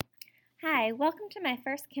Hi, welcome to my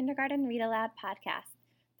first Kindergarten Read Aloud podcast.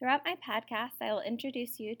 Throughout my podcast, I will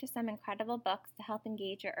introduce you to some incredible books to help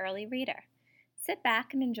engage your early reader. Sit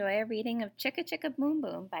back and enjoy a reading of Chicka Chicka Boom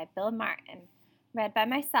Boom by Bill Martin, read by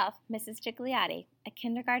myself, Mrs. Gigliotti, a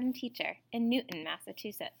kindergarten teacher in Newton,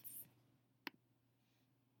 Massachusetts.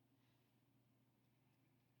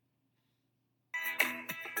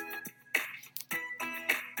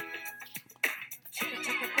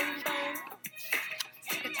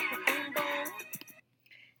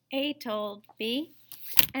 A told B,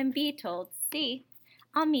 and B told C,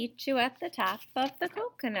 I'll meet you at the top of the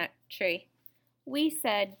coconut tree. We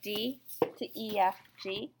said D to E, F,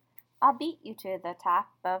 G, I'll beat you to the top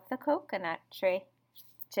of the coconut tree.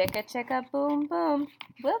 Chicka chicka boom boom,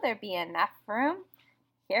 will there be enough room?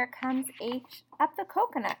 Here comes H up the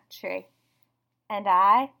coconut tree. And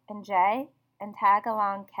I and J and tag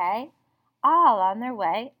along K, all on their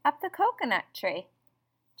way up the coconut tree.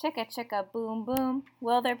 Chicka chicka boom boom,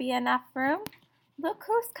 will there be enough room? Look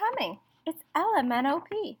who's coming, it's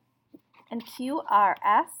LMNOP. And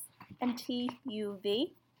QRS and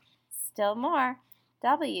TUV, still more,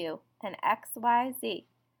 W and XYZ.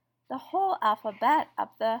 The whole alphabet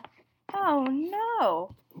up the, oh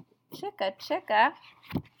no, chicka chicka,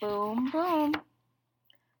 boom boom.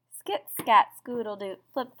 Skit scat scoodle doot,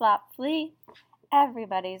 flip flop flee,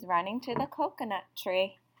 everybody's running to the coconut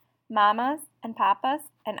tree. Mamas and papas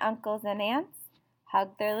and uncles and aunts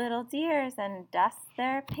hug their little dears and dust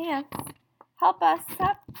their pants. Help us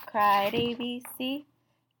up, cried ABC.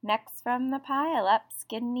 Next from the pile up,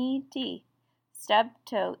 skinny D. Stub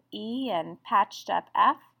toe E and patched up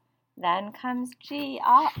F. Then comes G,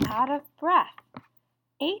 all out of breath.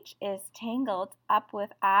 H is tangled up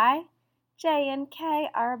with I. J and K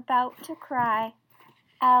are about to cry.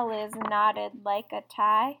 L is knotted like a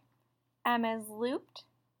tie. M is looped.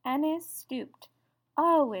 N is stooped.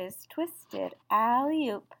 O is twisted,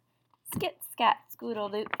 alley-oop. Skit scat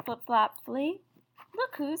scoodle doot, flip flop flee.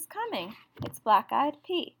 Look who's coming, it's black-eyed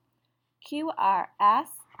P. Q R S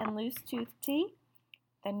and loose tooth T.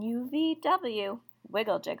 Then U V W,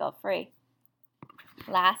 wiggle jiggle free.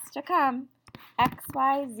 Last to come, X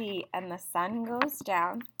Y Z, and the sun goes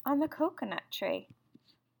down on the coconut tree.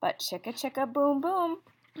 But chicka chicka boom boom,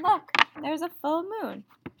 look, there's a full moon.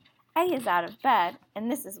 A is out of bed, and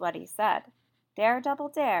this is what he said. Dare double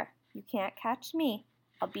dare, you can't catch me.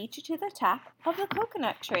 I'll beat you to the top of the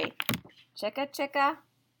coconut tree. Chicka chicka,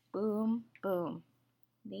 boom boom.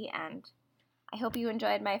 The end. I hope you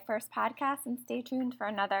enjoyed my first podcast and stay tuned for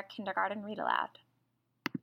another Kindergarten Read Aloud.